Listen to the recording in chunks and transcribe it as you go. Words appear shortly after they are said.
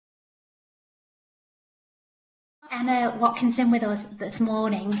Emma Watkinson with us this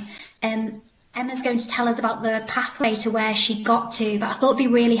morning. Um, Emma's going to tell us about the pathway to where she got to, but I thought it'd be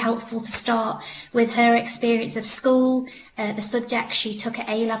really helpful to start with her experience of school, the subjects she took at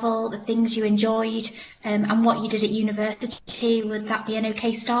A level, the things you enjoyed, and what you did at university. Would that be an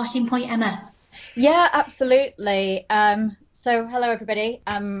okay starting point, Emma? Yeah, absolutely. So hello everybody.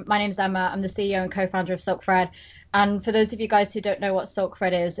 My name's Emma. I'm the CEO and co-founder of Silk Thread. And for those of you guys who don't know what Silk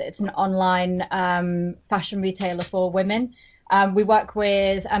Thread is, it's an online fashion retailer for women. We work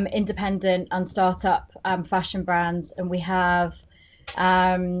with independent and startup fashion brands, and we have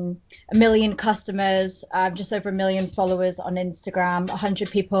 1 million customers, just over 1 million followers on Instagram, 100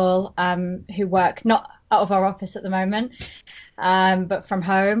 people who work not out of our office at the moment, but from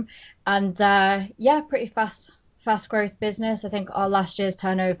home. And yeah, pretty fast growth business. I think our last year's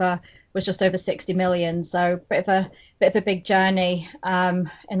turnover was just over 60 million. So bit of a big journey in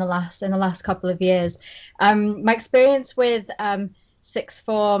the last couple of years. My experience with sixth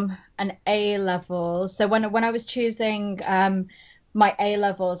form and A levels. So when I was choosing my A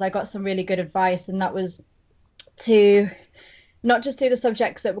levels, I got some really good advice, and that was to not just do the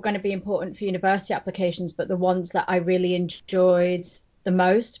subjects that were going to be important for university applications, but the ones that I really enjoyed the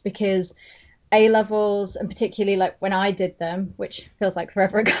most, because A levels, and particularly like when I did them, which feels like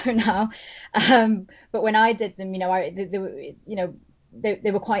forever ago now, but when I did them,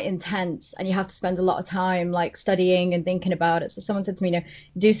 they were quite intense, and you have to spend a lot of time like studying and thinking about it. So someone said to me,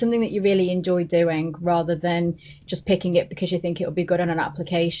 do something that you really enjoy doing rather than just picking it because you think it will be good on an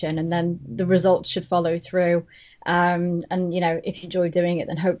application, and then the results should follow through. And if you enjoy doing it,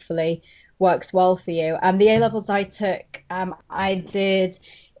 then hopefully works well for you. The A levels I took, I did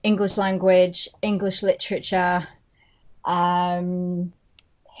English language, English literature,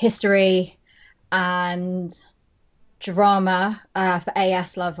 history, and drama for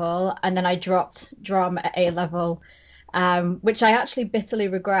AS level, and then I dropped drama at A level, which I actually bitterly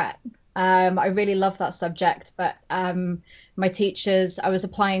regret. I really love that subject, but my teachers, I was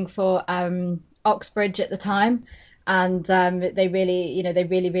applying for Oxbridge at the time, and they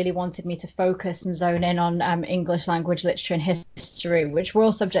really wanted me to focus and zone in on English language, literature, and history, which were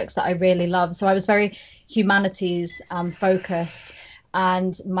all subjects that I really love. So I was very humanities focused,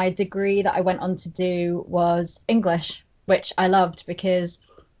 and my degree that I went on to do was English, which I loved, because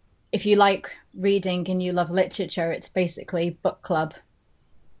if you like reading and you love literature, it's basically book club.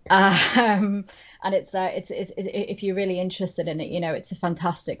 And it's if you're really interested in it, it's a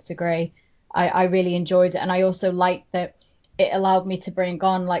fantastic degree. I really enjoyed it, and I also liked that it allowed me to bring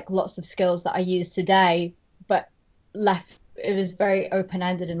on like lots of skills that I use today, but it was very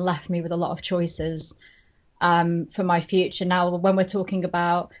open-ended and left me with a lot of choices for my future. Now, when we're talking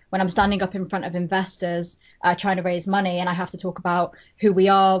about when I'm standing up in front of investors trying to raise money, and I have to talk about who we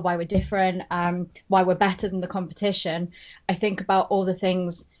are, why we're different, why we're better than the competition, I think about all the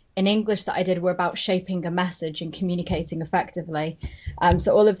things in English that I did were about shaping a message and communicating effectively.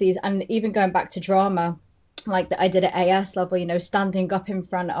 So all of these, and even going back to drama, like that I did at AS level, standing up in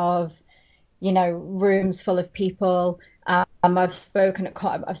front of, rooms full of people. I've spoken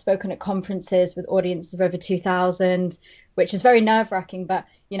at conferences with audiences of over 2,000, which is very nerve-wracking. But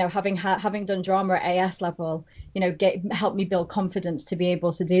having done drama at AS level, helped me build confidence to be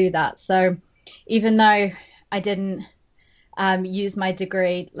able to do that. So even though I didn't use my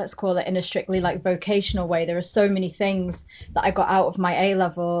degree, let's call it, in a strictly like vocational way, there are so many things that I got out of my A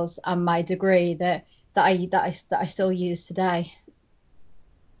levels and my degree that I still use today.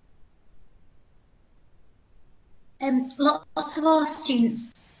 Lots of our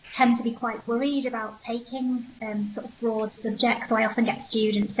students tend to be quite worried about taking sort of broad subjects. So I often get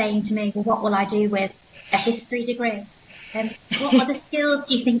students saying to me, well, what will I do with a history degree? What other skills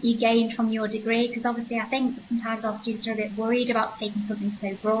do you think you gained from your degree? Because obviously I think sometimes our students are a bit worried about taking something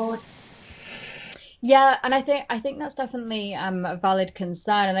so broad. Yeah, and I think that's definitely a valid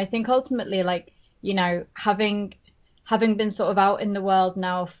concern. And I think ultimately, like, having been sort of out in the world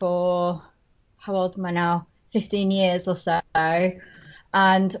now for, how old am I now? 15 years or so.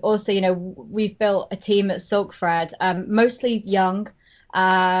 And also, we've built a team at Silk Thread, mostly young.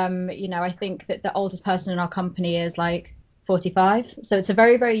 I think that the oldest person in our company is like 45. So it's a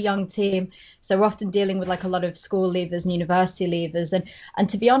very, very young team. So we're often dealing with like a lot of school leavers and university leavers. And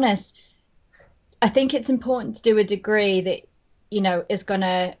to be honest, I think it's important to do a degree that, is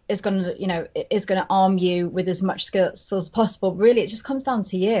gonna arm you with as much skills as possible. Really, it just comes down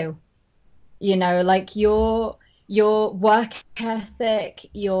to you. Like your work ethic,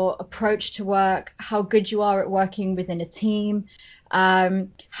 your approach to work, how good you are at working within a team,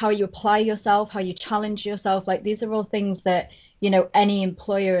 how you apply yourself, how you challenge yourself. Like these are all things that any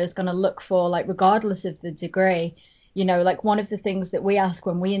employer is going to look for, like, regardless of the degree. Like, one of the things that we ask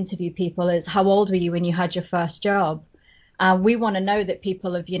when we interview people is, how old were you when you had your first job? We want to know that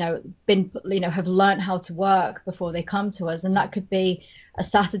people have, have learned how to work before they come to us. And that could be a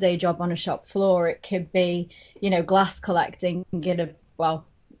Saturday job on a shop floor. It could be, glass collecting, well,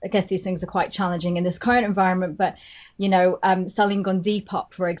 I guess these things are quite challenging in this current environment, but, selling on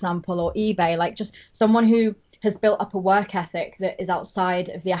Depop, for example, or eBay, like just someone who has built up a work ethic that is outside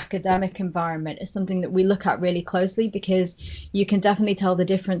of the academic environment is something that we look at really closely, because you can definitely tell the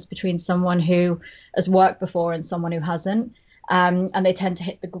difference between someone who has worked before and someone who hasn't. And they tend to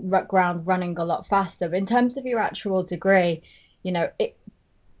hit the ground running a lot faster. But in terms of your actual degree,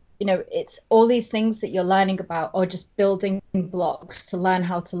 it's all these things that you're learning about, or just building blocks to learn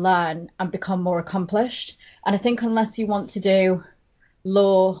how to learn and become more accomplished. And I think unless you want to do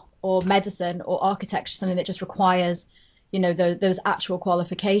law or medicine or architecture, something that just requires, those actual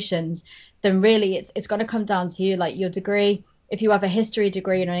qualifications, then really it's going to come down to you. Like, your degree, if you have a history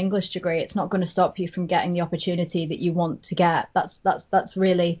degree and an English degree, it's not going to stop you from getting the opportunity that you want to get. That's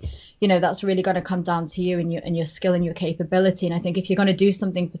really, that's really going to come down to you and your skill and your capability. And I think if you're going to do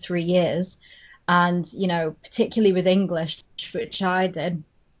something for 3 years, and, particularly with English, which I did,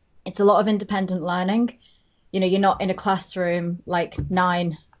 it's a lot of independent learning. You're not in a classroom like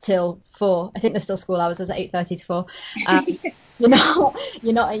 9 till 4. I think there's still school hours. It was 8:30 to 4. You're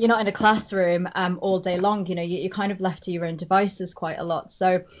not in a classroom all day long. You're kind of left to your own devices quite a lot.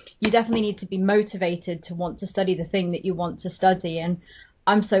 So you definitely need to be motivated to want to study the thing that you want to study. And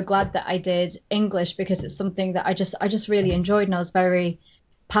I'm so glad that I did English, because it's something that I just really enjoyed, and I was very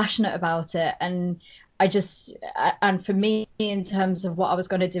passionate about it. And and for me, in terms of what I was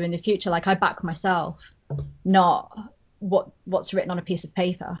going to do in the future, like, I back myself, not what's written on a piece of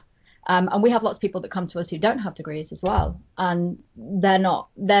paper. And we have lots of people that come to us who don't have degrees as well, and they're not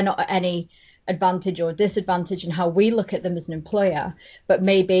at any advantage or disadvantage in how we look at them as an employer, but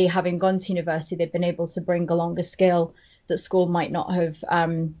maybe having gone to university, they've been able to bring along a skill that school might not have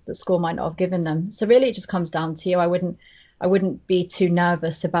given them. So really it just comes down to you. I wouldn't be too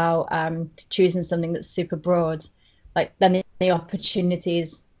nervous about choosing something that's super broad. Like, then the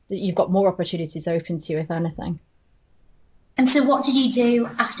opportunities, you've got more opportunities open to you, if anything. And so what did you do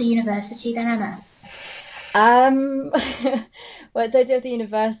after university then, Emma? What did I do at the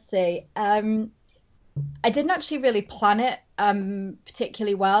university? I didn't actually really plan it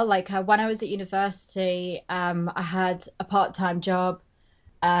particularly well. Like, when I was at university, I had a part-time job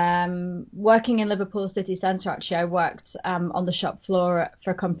working in Liverpool city centre. Actually, I worked on the shop floor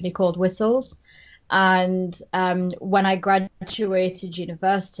for a company called Whistles. And when I graduated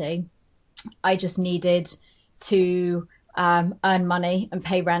university, I just needed to earn money and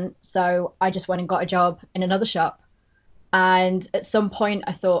pay rent. So I just went and got a job in another shop. And at some point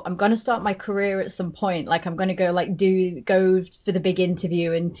I thought, I'm going to start my career at some point. Like, I'm going to go for the big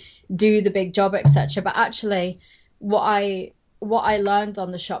interview and do the big job, etc. But actually what I learned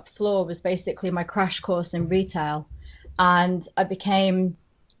on the shop floor was basically my crash course in retail. And I became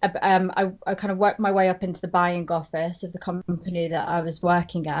I kind of worked my way up into the buying office of the company that I was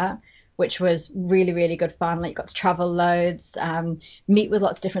working at, which was really, really good fun. Like, got to travel loads, meet with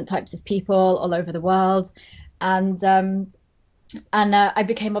lots of different types of people all over the world. And I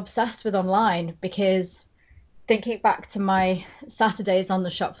became obsessed with online, because thinking back to my Saturdays on the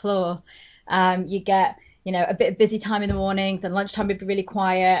shop floor, you get, a bit of busy time in the morning, then lunchtime would be really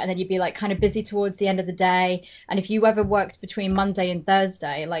quiet, and then you'd be like kind of busy towards the end of the day. And if you ever worked between Monday and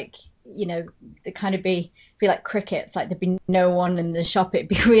Thursday, like, it'd kind of be like crickets, like there'd be no one in the shop. It'd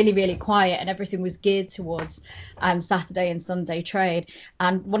be really, really quiet, and everything was geared towards Saturday and Sunday trade.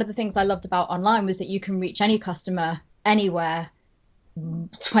 And one of the things I loved about online was that you can reach any customer anywhere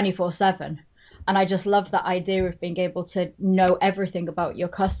 24/7. And I just love that idea of being able to know everything about your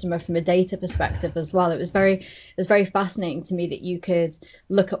customer from a data perspective as well. It was very fascinating to me that you could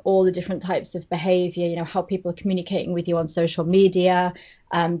look at all the different types of behavior, how people are communicating with you on social media,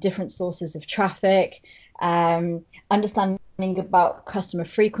 different sources of traffic, understanding about customer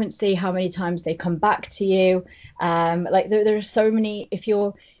frequency, how many times they come back to you. Like, there are so many, if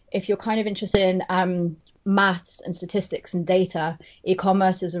you're kind of interested in maths and statistics and data,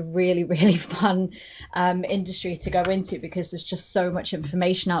 e-commerce is a really, really fun industry to go into, because there's just so much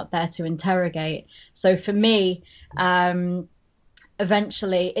information out there to interrogate. So for me,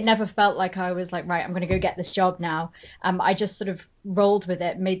 eventually, it never felt like I was like, right, I'm going to go get this job now. I just sort of rolled with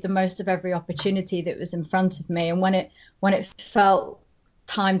it, made the most of every opportunity that was in front of me. And when it felt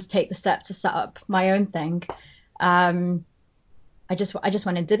time to take the step to set up my own thing, I just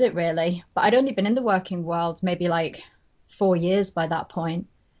went and did it, really. But I'd only been in the working world maybe like 4 years by that point.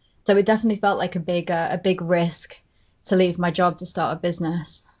 So it definitely felt like a big risk to leave my job to start a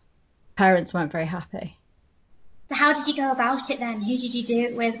business. Parents weren't very happy. So how did you go about it then? Who did you do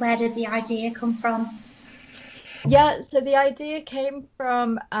it with? Where did the idea come from? Yeah, so the idea came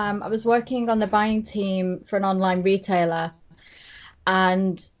from I was working on the buying team for an online retailer,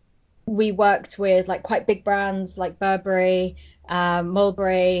 and we worked with like quite big brands like Burberry,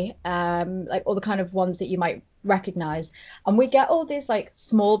 Mulberry, like all the kind of ones that you might recognize. And we get all these like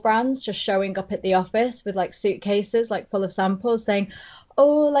small brands just showing up at the office with like suitcases like full of samples saying,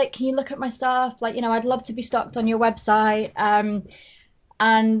 oh, like, can you look at my stuff? Like, I'd love to be stocked on your website.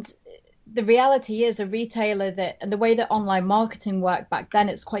 And the reality is a retailer that, and the way that online marketing worked back then,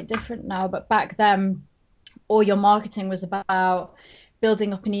 it's quite different now, but back then all your marketing was about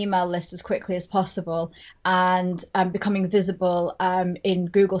building up an email list as quickly as possible and becoming visible in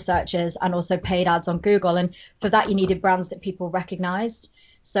Google searches and also paid ads on Google. And for that, you needed brands that people recognized.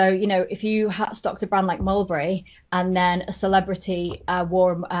 So, if you stocked a brand like Mulberry and then a celebrity had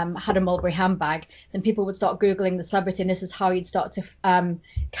a Mulberry handbag, then people would start Googling the celebrity. And this is how you'd start to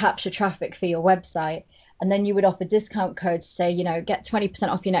capture traffic for your website. And then you would offer discount codes to say, get 20%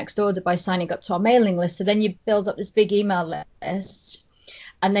 off your next order by signing up to our mailing list. So then you build up this big email list.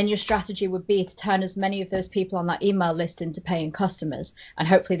 And then your strategy would be to turn as many of those people on that email list into paying customers. And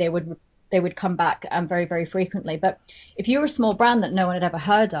hopefully they would come back very, very frequently. But if you were a small brand that no one had ever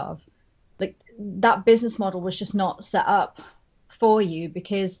heard of, like that business model was just not set up for you,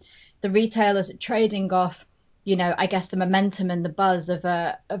 because the retailers are trading off, I guess the momentum and the buzz of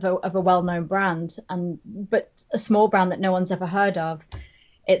a well-known brand, but a small brand that no one's ever heard of,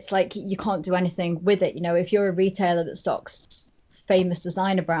 it's like you can't do anything with it. If you're a retailer that stocks famous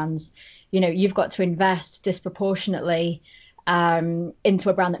designer brands, you've got to invest disproportionately into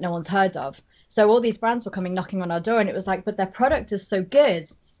a brand that no one's heard of. So all these brands were coming knocking on our door, and it was like, but their product is so good,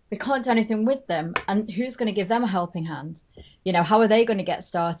 we can't do anything with them. And who's going to give them a helping hand? How are they going to get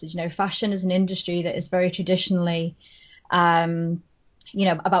started? Fashion is an industry that is very traditionally,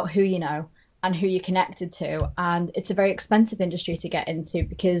 about who you know and who you're connected to. And it's a very expensive industry to get into,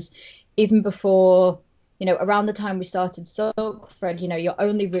 because even before, around the time we started Silkthread, your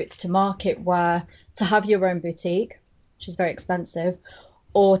only routes to market were to have your own boutique, which is very expensive,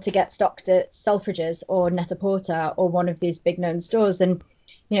 or to get stocked at Selfridges or Net-a-Porter or one of these big known stores. And,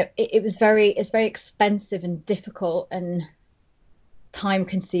 it's very expensive and difficult and time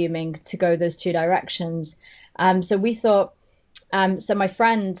consuming to go those two directions. So we thought, so my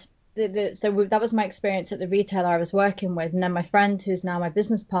friend, that was my experience at the retailer I was working with. And then my friend, who's now my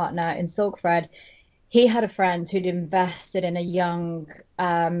business partner in Silkthread, he had a friend who'd invested in a young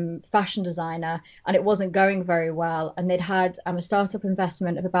fashion designer, and it wasn't going very well. And they'd had a startup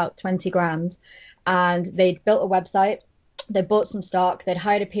investment of about 20 grand, and they'd built a website. They bought some stock. They'd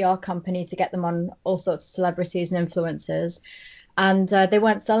hired a PR company to get them on all sorts of celebrities and influencers, and they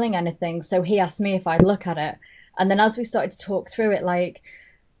weren't selling anything. So he asked me if I'd look at it. And then as we started to talk through it, like,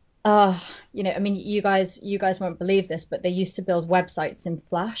 you guys won't believe this, but they used to build websites in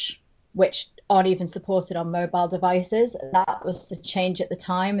Flash, which aren't even supported on mobile devices. That was the change at the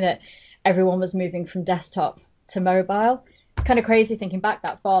time, that everyone was moving from desktop to mobile. It's kind of crazy thinking back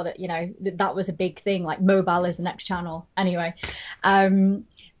that far, that that was a big thing, like mobile is the next channel. Anyway,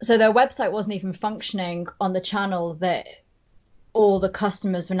 so their website wasn't even functioning on the channel that all the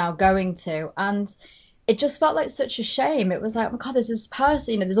customers were now going to. And it just felt like such a shame. It was like, oh my God, there's this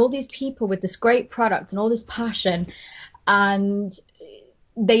person, there's all these people with this great product and all this passion, and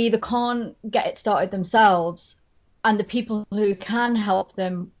they either can't get it started themselves, and the people who can help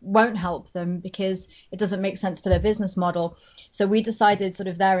them won't help them because it doesn't make sense for their business model. So we decided sort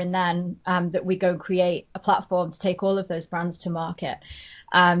of there and then that we go create a platform to take all of those brands to market.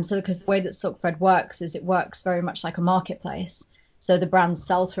 So because the way that Silkthread works is it works very much like a marketplace. So the brands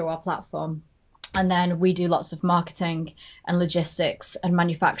sell through our platform, and then we do lots of marketing and logistics and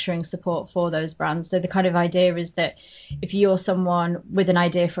manufacturing support for those brands. So the kind of idea is that if you're someone with an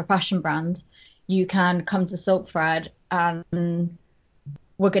idea for a fashion brand, you can come to Silkthread and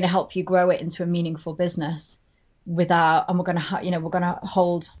we're going to help you grow it into a meaningful business and we're going to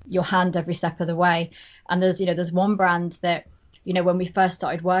hold your hand every step of the way. And there's one brand that, when we first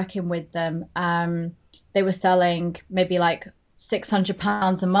started working with them, they were selling maybe like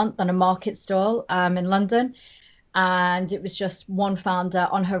 £600 a month on a market stall in London. And it was just one founder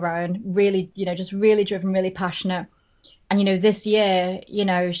on her own, really, just really driven, really passionate. And, this year,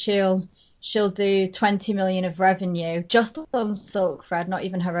 she'll do 20 million of revenue just on Silkthread, not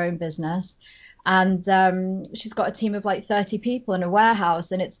even her own business. And she's got a team of like 30 people in a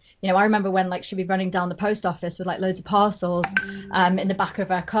warehouse. And it's, I remember when like she'd be running down the post office with like loads of parcels in the back of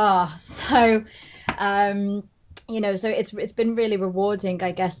her car. So so it's been really rewarding,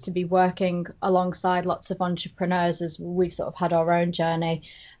 I guess, to be working alongside lots of entrepreneurs as we've sort of had our own journey.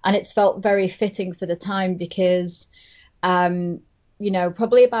 And it's felt very fitting for the time because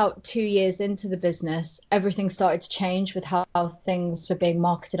probably about 2 years into the business, everything started to change with how things were being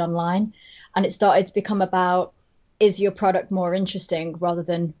marketed online. And it started to become about, is your product more interesting rather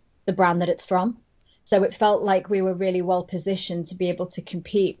than the brand that it's from? So it felt like we were really well positioned to be able to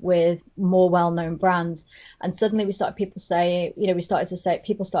compete with more well-known brands. And suddenly people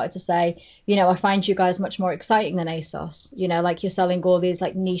started to say, I find you guys much more exciting than ASOS. Like you're selling all these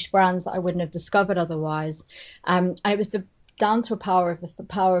like niche brands that I wouldn't have discovered otherwise. And it was down to the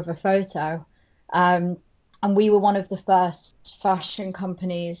power of a photo. And we were one of the first fashion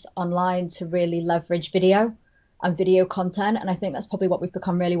companies online to really leverage video and video content. And I think that's probably what we've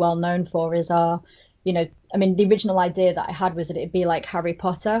become really well known for is our, the original idea that I had was that it'd be like Harry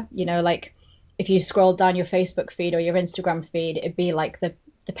Potter, like if you scroll down your Facebook feed or your Instagram feed, it'd be like the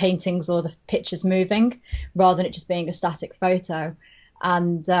paintings or the pictures moving rather than it just being a static photo.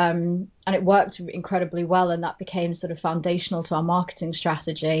 And it worked incredibly well, and that became sort of foundational to our marketing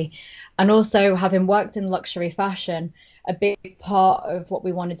strategy. And also, having worked in luxury fashion, a big part of what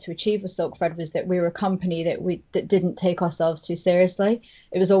we wanted to achieve with Silkthread was that we were a company that didn't take ourselves too seriously.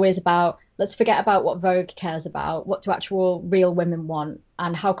 It was always about, let's forget about what Vogue cares about, what do actual real women want,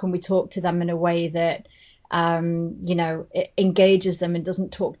 and how can we talk to them in a way that it engages them and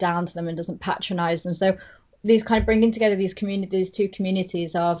doesn't talk down to them and doesn't patronize them. So these kind of bringing together these two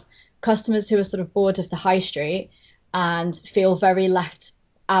communities of customers who are sort of bored of the high street and feel very left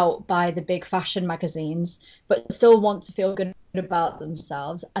out by the big fashion magazines, but still want to feel good about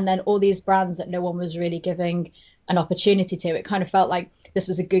themselves. And then all these brands that no one was really giving an opportunity to. It kind of felt like this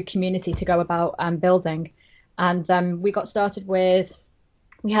was a good community to go about building. And we got started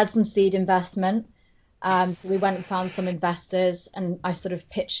we had some seed investment. We went and found some investors, and I sort of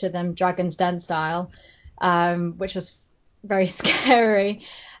pitched to them Dragon's Den style, which was very scary.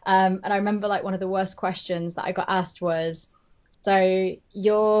 And I remember like one of the worst questions that I got asked was, so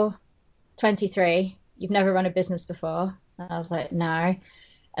you're 23, you've never run a business before. And I was like, no.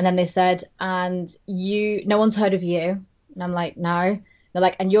 And then they said, and no one's heard of you. And I'm like, no. They're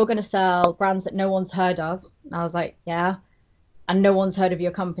like, and you're going to sell brands that no one's heard of. And I was like, yeah. And no one's heard of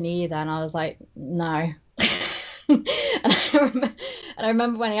your company either. And I was like, no. And I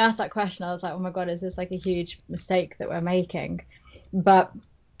remember when he asked that question, I was like, oh my God, is this like a huge mistake that we're making? But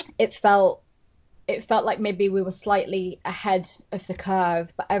it felt like maybe we were slightly ahead of the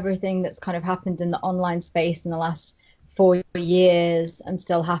curve, but everything that's kind of happened in the online space in the last 4 years and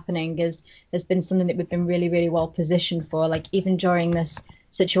still happening has been something that we've been really, really well positioned for. Like even during this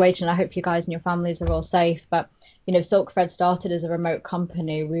situation, I hope you guys and your families are all safe, but Silkthread started as a remote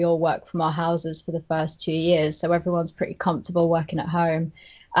company. We all work from our houses for the first 2 years, so everyone's pretty comfortable working at home.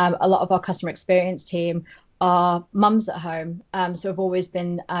 A lot of our customer experience team are mums at home, so we've always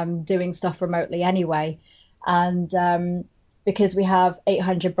been doing stuff remotely anyway. And because we have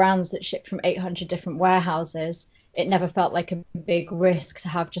 800 brands that ship from 800 different warehouses, it never felt like a big risk to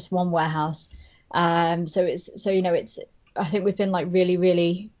have just one warehouse. I think we've been like really,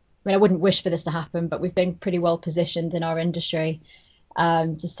 really, I wouldn't wish for this to happen, but we've been pretty well positioned in our industry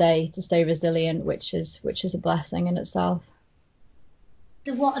to stay resilient, which is a blessing in itself.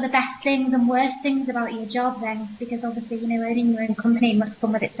 So what are the best things and worst things about your job then? Because obviously, owning your own company must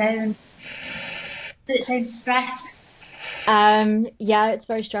come with its own stress. Yeah, it's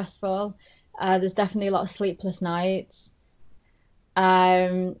very stressful. There's definitely a lot of sleepless nights.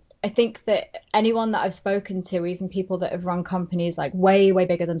 I think that anyone that I've spoken to, even people that have run companies like way, way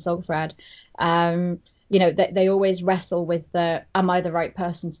bigger than Silkthread, they always wrestle with am I the right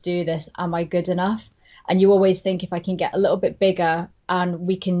person to do this? Am I good enough? And you always think, if I can get a little bit bigger and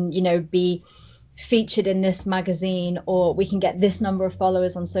we can, be featured in this magazine, or we can get this number of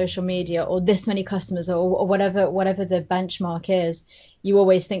followers on social media, or this many customers, or whatever the benchmark is, you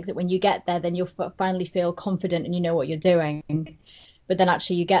always think that when you get there, then you'll finally feel confident and you know what you're doing. But then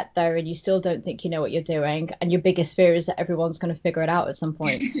actually you get there and you still don't think you know what you're doing. And your biggest fear is that everyone's going to figure it out at some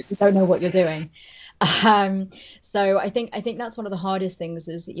point. You don't know what you're doing. So I think that's one of the hardest things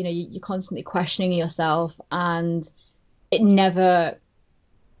is, you're constantly questioning yourself, and it never,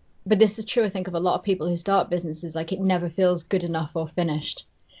 but this is true, I think, of a lot of people who start businesses, like it never feels good enough or finished.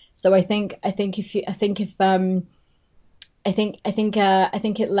 So I think it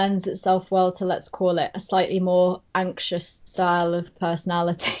lends itself well to, let's call it, a slightly more anxious style of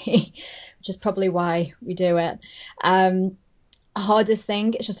personality, which is probably why we do it. Hardest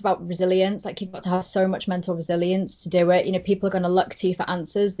thing, it's just about resilience. Like, you've got to have so much mental resilience to do it. You know, people are going to look to you for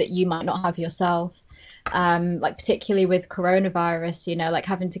answers that you might not have yourself. Like particularly with coronavirus, you know, like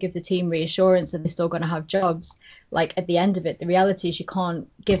having to give the team reassurance that they're still going to have jobs. Like at the end of it, the reality is you can't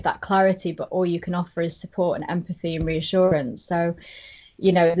give that clarity, but all you can offer is support and empathy and reassurance. So,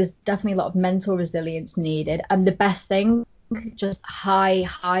 you know, there's definitely a lot of mental resilience needed. And the best thing, just high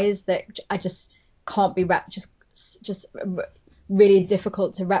highs that I just can't be just really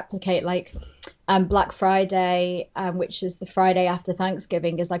difficult to replicate. Like Black Friday, which is the Friday after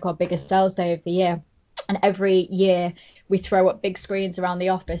Thanksgiving, is like our biggest sales day of the year. And every year we throw up big screens around the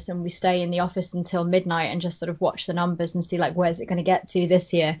office and we stay in the office until midnight and just sort of watch the numbers and see like, where's it going to get to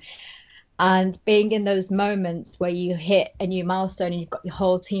this year? And being in those moments where you hit a new milestone and you've got your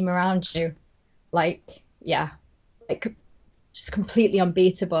whole team around you, like, yeah, like just completely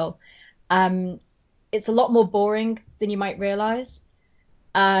unbeatable. It's a lot more boring than you might realize.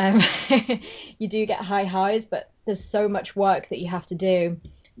 You do get high highs, but there's so much work that you have to do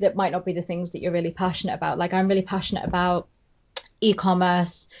that might not be the things that you're really passionate about. Like, I'm really passionate about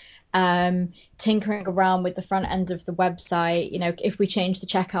e-commerce, tinkering around with the front end of the website. You know, if we change the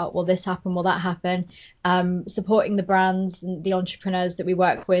checkout, will this happen? Will that happen? Supporting the brands and the entrepreneurs that we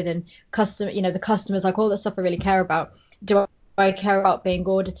work with, and the customers, like all the stuff I really care about. Do I care about being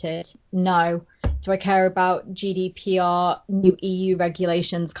audited? No. Do I care about GDPR, new EU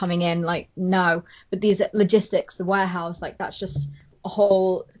regulations coming in? Like, no. But these logistics, the warehouse, like that's just a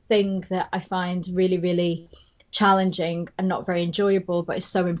whole thing that I find really, really challenging and not very enjoyable, but it's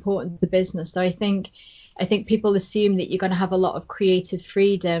so important to the business. So I think people assume that you're going to have a lot of creative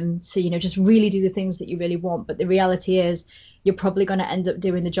freedom to, you know, just really do the things that you really want. But the reality is you're probably going to end up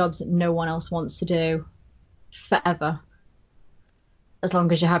doing the jobs that no one else wants to do forever, as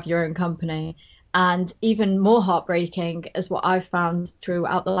long as you have your own company. And even more heartbreaking is what I've found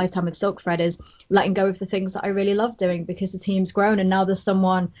throughout the lifetime of Silkthread is letting go of the things that I really love doing, because the team's grown and now there's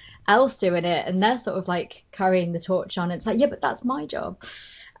someone else doing it and they're sort of like carrying the torch on. It's like, yeah, but that's my job.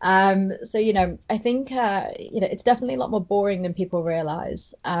 So, you know, I think, it's definitely a lot more boring than people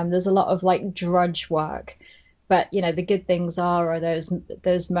realize. There's a lot of like drudge work, but, you know, the good things are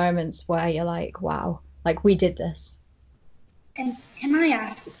those moments where you're like, wow, like we did this. And can I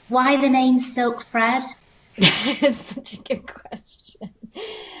ask why the name Silkthread? It's such a good question.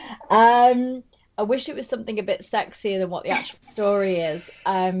 I wish it was something a bit sexier than what the actual story is.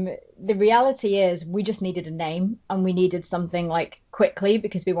 The reality is we just needed a name and we needed something like quickly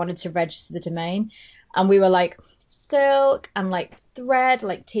because we wanted to register the domain. And we were like silk and like thread,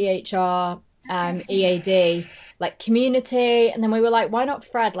 like THR, EAD, like community. And then we were like, why not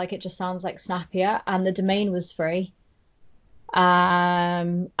Fred? Like it just sounds like snappier. And the domain was free.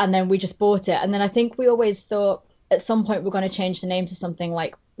 And then we just bought it. And then I think we always thought at some point we're going to change the name to something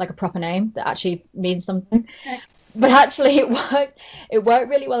like a proper name that actually means something. But actually it worked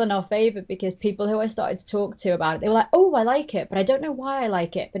really well in our favor, because people who I started to talk to about it, they were like, oh, I like it, but I don't know why I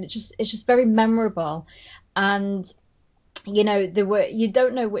like it, but it's just very memorable. And you know, you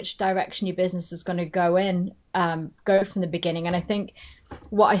don't know which direction your business is going to go from the beginning. And I think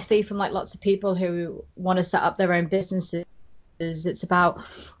what I see from like lots of people who want to set up their own businesses, it's about,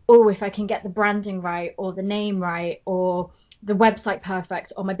 oh, if I can get the branding right or the name right or the website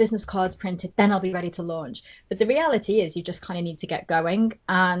perfect or my business cards printed, then I'll be ready to launch. But the reality is you just kind of need to get going,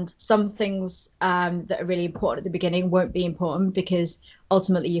 and some things that are really important at the beginning won't be important, because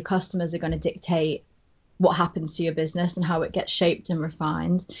ultimately your customers are going to dictate what happens to your business and how it gets shaped and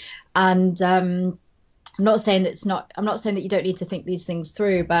refined. And I'm not saying that you don't need to think these things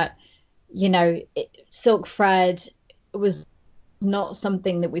through, but you know, Silkthread was not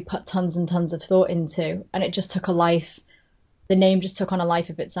something that we put tons and tons of thought into, and it just took a life. The name just took on a life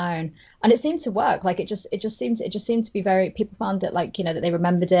of its own, and it seemed to work. Like it just seemed to be very, people found it like, you know, that they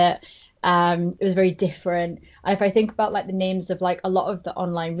remembered it. It was very different. And if I think about like the names of like a lot of the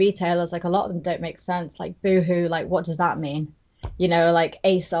online retailers, like a lot of them don't make sense. Like Boohoo, like what does that mean? You know, like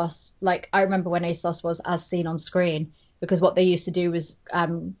ASOS, like I remember when ASOS was as seen on screen, because what they used to do was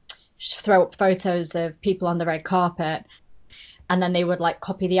throw up photos of people on the red carpet, and then they would like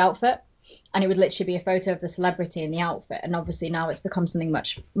copy the outfit, and it would literally be a photo of the celebrity in the outfit. And obviously now it's become something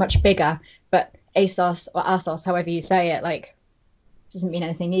much, much bigger, but ASOS or ASOS, however you say it, like doesn't mean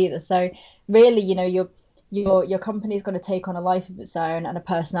anything either. So really, you know, your company's got to take on a life of its own and a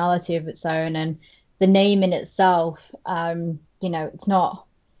personality of its own. And the name in itself, you know, it's not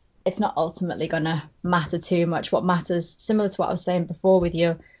ultimately going to matter too much. What matters, similar to what I was saying before with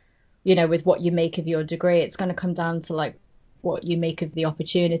your, you know, with what you make of your degree, it's going to come down to like what you make of the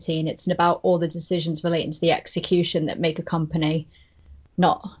opportunity, and it's about all the decisions relating to the execution that make a company,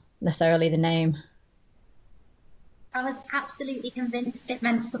 not necessarily the name. I was absolutely convinced it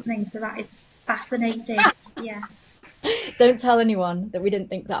meant something, so that is fascinating. Yeah. Don't tell anyone that we didn't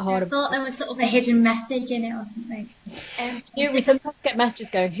think that hard. I thought there was sort of a hidden message in it or something. We sometimes get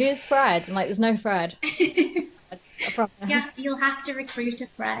messages going, "Who's Fred?" And like, there's no Fred. Yeah, you'll have to recruit a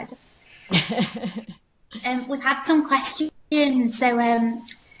Fred. We've had some questions. So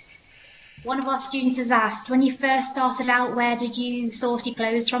one of our students has asked, when you first started out, where did you source your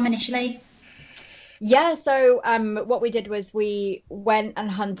clothes from initially? Yeah, so what we did was we went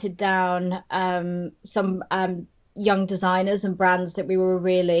and hunted down some young designers and brands that we were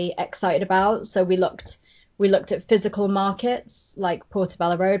really excited about. So we looked at physical markets like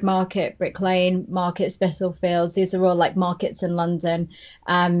Portobello Road Market, Brick Lane Market, Spitalfields. These are all like markets in London.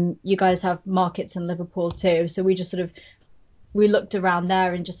 You guys have markets in Liverpool too. So we looked around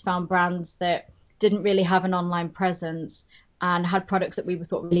there and just found brands that didn't really have an online presence and had products that we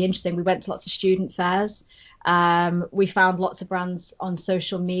thought really interesting. We went to lots of student fairs. We found lots of brands on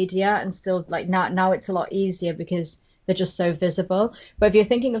social media, and still like now it's a lot easier because they're just so visible. But if you're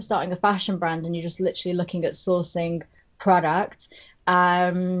thinking of starting a fashion brand and you're just literally looking at sourcing product,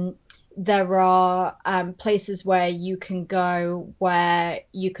 there are places where you can go where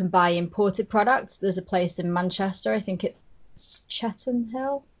you can buy imported products. There's a place in Manchester, I think it's Chatham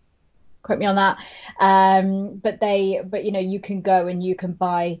Hill, quote me on that, but you can go and you can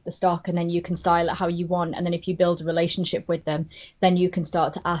buy the stock and then you can style it how you want, and then if you build a relationship with them, then you can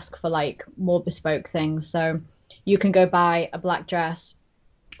start to ask for like more bespoke things. So you can go buy a black dress,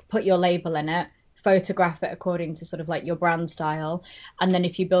 put your label in it, photograph it according to sort of like your brand style, and then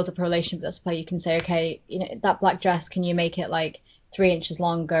if you build up a relationship with that supplier, you can say, okay, that black dress, can you make it like 3 inches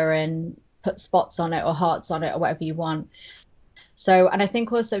longer and put spots on it or hearts on it or whatever you want. So, and I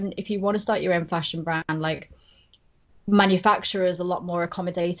think also if you want to start your own fashion brand, like manufacturers are a lot more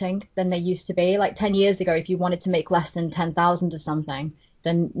accommodating than they used to be. Like 10 years ago, if you wanted to make less than 10,000 of something,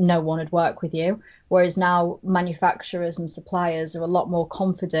 then no one would work with you. Whereas now manufacturers and suppliers are a lot more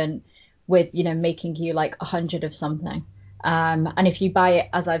confident with, making you like 100 of something. And if you buy it,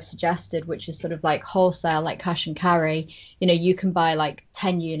 as I've suggested, which is sort of like wholesale, like cash and carry, you can buy like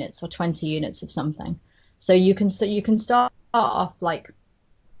 10 units or 20 units of something. So you can start off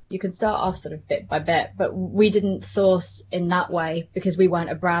sort of bit by bit, but we didn't source in that way because we weren't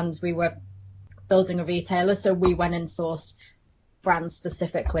a brand. We were building a retailer, so we went and sourced brands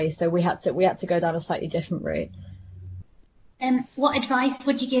specifically. So we had to go down a slightly different route. What advice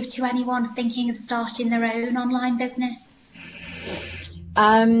would you give to anyone thinking of starting their own online business?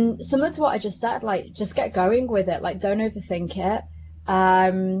 Similar to what I just said, like just get going with it. Like don't overthink it.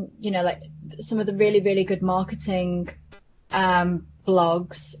 Like some of the really, really good marketing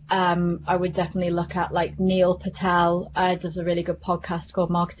blogs, I would definitely look at, like Neil Patel does a really good podcast called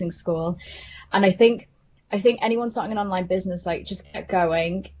Marketing School. And I think anyone starting an online business, like just get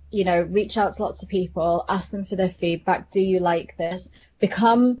going, reach out to lots of people, ask them for their feedback. Do you like this?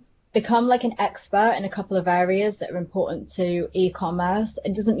 Become like an expert in a couple of areas that are important to e-commerce.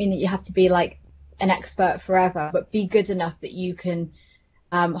 It doesn't mean that you have to be like an expert forever, but be good enough that you can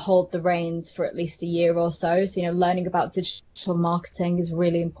hold the reins for at least a year or so. So, learning about digital marketing is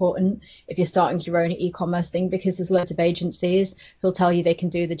really important if you're starting your own e-commerce thing, because there's loads of agencies who'll tell you they can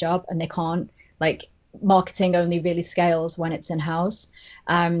do the job and they can't. Like marketing only really scales when it's in-house.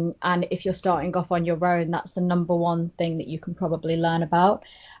 And if you're starting off on your own, that's the number one thing that you can probably learn about.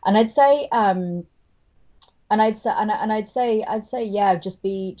 And I'd say, yeah, just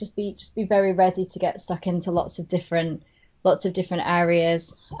be very ready to get stuck into lots of different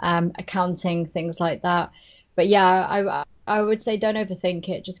areas, accounting, things like that. But yeah, I would say don't overthink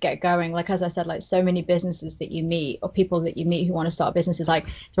it, just get going. Like, as I said, like so many businesses that you meet or people that you meet who want to start businesses, like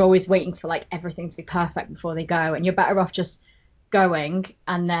they're always waiting for like everything to be perfect before they go. And you're better off just going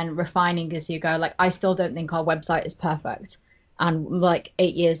and then refining as you go. Like, I still don't think our website is perfect, and like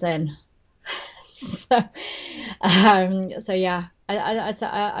 8 years in. So yeah,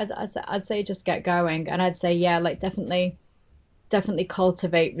 I'd say just get going. And I'd say, yeah, like definitely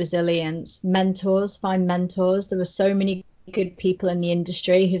cultivate resilience. Find mentors. There were so many good people in the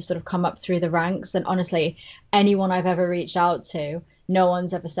industry who've sort of come up through the ranks, and honestly, anyone I've ever reached out to, no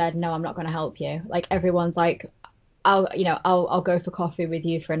one's ever said, no, I'm not going to help you. Like everyone's like, I'll go for coffee with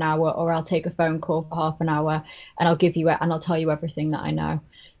you for an hour, or I'll take a phone call for half an hour, and I'll tell you everything that I know.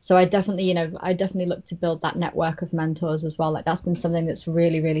 So I definitely look to build that network of mentors as well. Like that's been something that's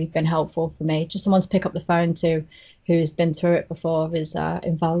really, really been helpful for me. Just someone to pick up the phone to who's been through it before is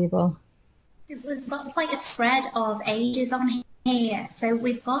invaluable. We've got quite a spread of ages on here. So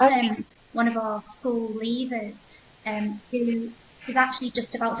we've got Okay. one of our school leavers who is actually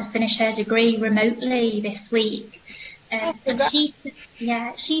just about to finish her degree remotely this week. Oh, And congrats.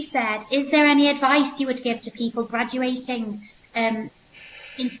 she said, is there any advice you would give to people graduating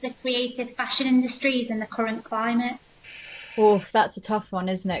into the creative fashion industries in the current climate? Oh, that's a tough one,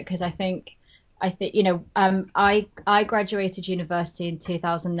 isn't it? Because I think I graduated university in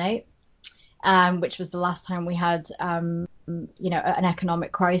 2008, which was the last time we had an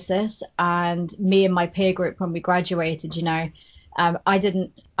economic crisis. And me and my peer group, when we graduated, I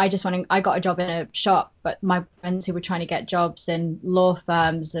got a job in a shop, but my friends who were trying to get jobs in law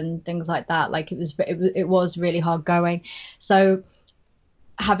firms and things like that, like it was really hard going. So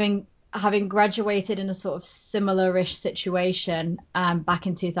having graduated in a sort of similar-ish situation back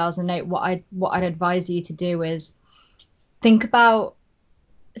in 2008, what I'd advise you to do is think about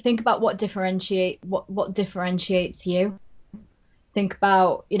what differentiates you. Think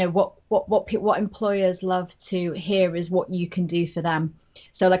about what employers love to hear is what you can do for them.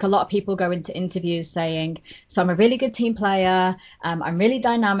 So like a lot of people go into interviews saying, so I'm a really good team player, I'm really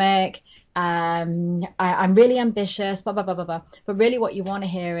dynamic, I'm really ambitious, blah blah blah blah blah. But really what you want to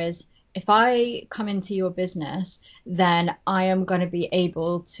hear is, if I come into your business, then I am going to be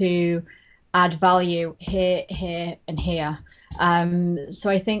able to add value here, here, and here. So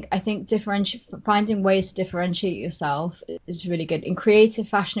I think finding ways to differentiate yourself is really good in creative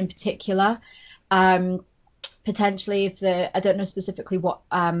fashion in particular. Um, Potentially, I don't know specifically what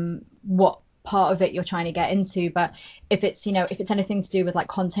part of it you're trying to get into, but if it's anything to do with like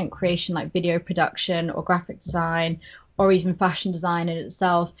content creation, like video production or graphic design, or even fashion design in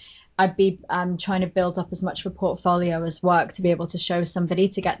itself, I'd be trying to build up as much of a portfolio as work to be able to show somebody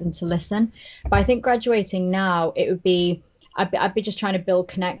to get them to listen. But I think graduating now, I'd be just trying to build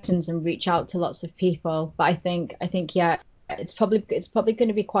connections and reach out to lots of people. But I think yeah, it's probably going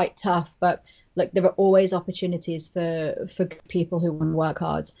to be quite tough. But like there are always opportunities for people who want to work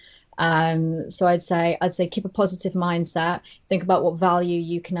hard. So I'd say keep a positive mindset. Think about what value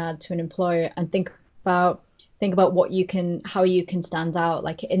you can add to an employer, and think about how you can stand out,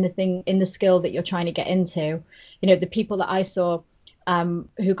 like in the skill that you're trying to get into. The people that I saw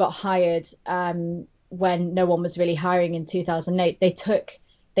who got hired when no one was really hiring in 2008, they took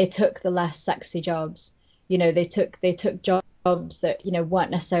the less sexy jobs. They took jobs that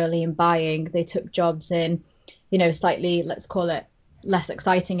weren't necessarily in buying. They took jobs in slightly, let's call it, less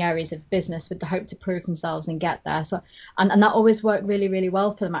exciting areas of business with the hope to prove themselves and get there. So and that always worked really, really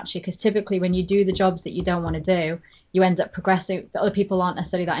well for them, actually, because typically when you do the jobs that you don't want to do, you end up progressing. The other people aren't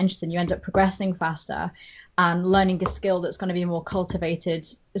necessarily that interested. You end up progressing faster and learning a skill that's going to be more cultivated,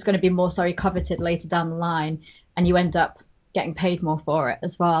 is going to be more, sorry, coveted later down the line, and you end up getting paid more for it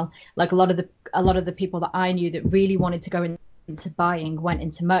as well. Like a lot of the people that I knew that really wanted to go into buying went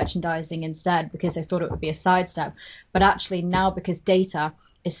into merchandising instead, because they thought it would be a sidestep. But actually now, because data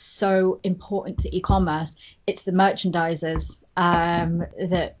is so important to e-commerce, it's the merchandisers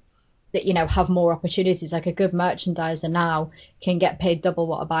that have more opportunities. Like a good merchandiser now can get paid double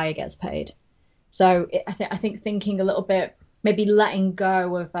what a buyer gets paid. So I think thinking a little bit, maybe letting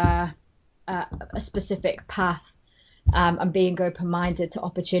go of a specific path, and being open-minded to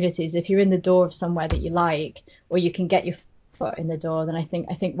opportunities. If you're in the door of somewhere that you like, or you can get your foot in the door, then I think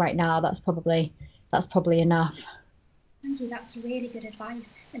right now that's probably enough. Thank you, that's really good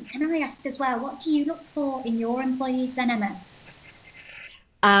advice. And can I ask as well, what do you look for in your employees then, Emma?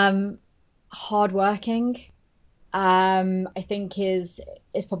 Um, Hardworking, I think is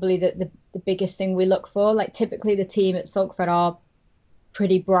probably the biggest thing we look for. Like typically the team at Silkfred are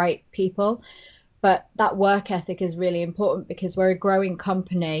pretty bright people, but that work ethic is really important because we're a growing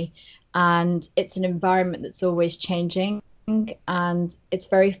company, and it's an environment that's always changing, and it's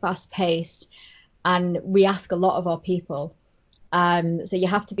very fast paced, and we ask a lot of our people. So you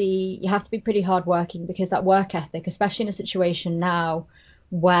have to be pretty hardworking, because that work ethic, especially in a situation now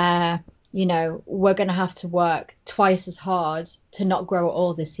where we're going to have to work twice as hard to not grow at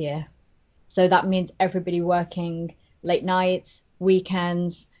all this year. So that means everybody working late nights,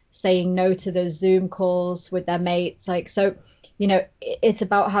 weekends, saying no to those Zoom calls with their mates. Like, so, it's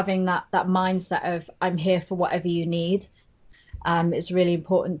about having that mindset of, I'm here for whatever you need. It's really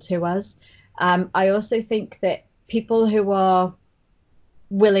important to us. I also think that people who are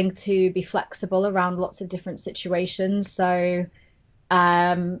willing to be flexible around lots of different situations. So,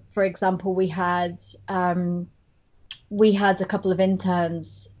 for example, we had a couple of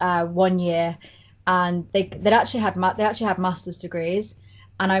interns one year, and they actually had master's degrees.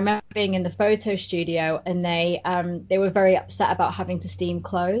 And I remember being in the photo studio, and they were very upset about having to steam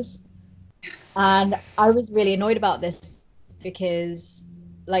clothes. And I was really annoyed about this because,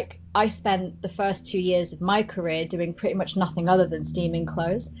 like, I spent the first 2 years of my career doing pretty much nothing other than steaming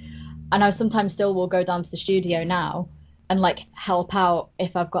clothes. And I sometimes still will go down to the studio now and like help out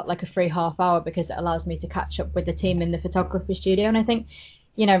if I've got like a free half hour, because it allows me to catch up with the team in the photography studio. And I think,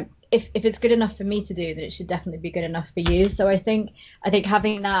 you know, if it's good enough for me to do, then it should definitely be good enough for you. So I think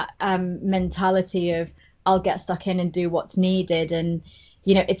having that mentality of I'll get stuck in and do what's needed, and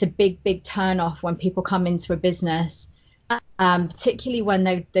it's a big turn off when people come into a business, particularly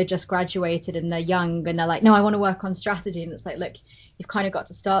when they're just graduated and they're young and they're like, no, I want to work on strategy. And it's like, look, you've kind of got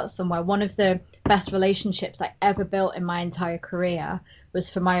to start somewhere. One of the best relationships I ever built in my entire career was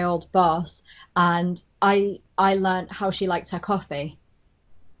for my old boss, and I learned how she liked her coffee,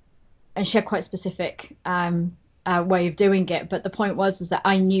 and she had quite specific way of doing it. But the point was that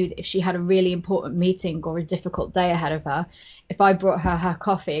I knew that if she had a really important meeting or a difficult day ahead of her, if I brought her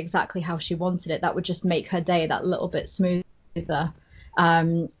coffee exactly how she wanted it, that would just make her day that little bit smoother.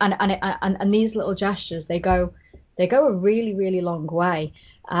 And these little gestures, they go a really long way.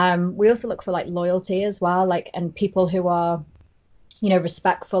 We also look for like loyalty as well, like, and people who are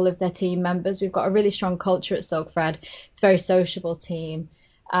respectful of their team members. We've got a really strong culture at Silk Thread. It's a very sociable team.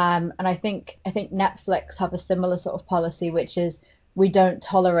 And I think Netflix have a similar sort of policy, which is we don't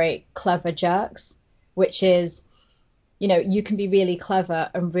tolerate clever jerks, which is, you can be really clever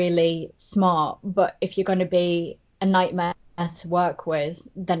and really smart, but if you're going to be a nightmare to work with,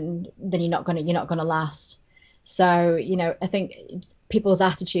 then you're not gonna last. So, I think people's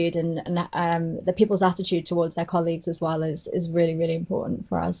attitude and the people's attitude towards their colleagues as well is really important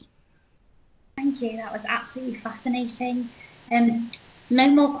for us. Thank you. That was absolutely fascinating. Um, no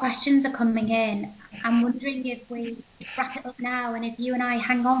more questions are coming in. I'm wondering if we wrap it up now and if you and I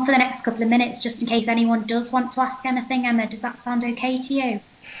hang on for the next couple of minutes just in case anyone does want to ask anything. Emma, does that sound okay to you?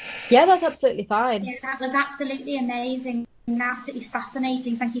 Yeah, that's absolutely fine. Yeah, that was absolutely amazing and absolutely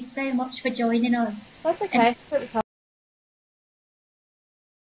fascinating. Thank you so much for joining us. That's And okay. It was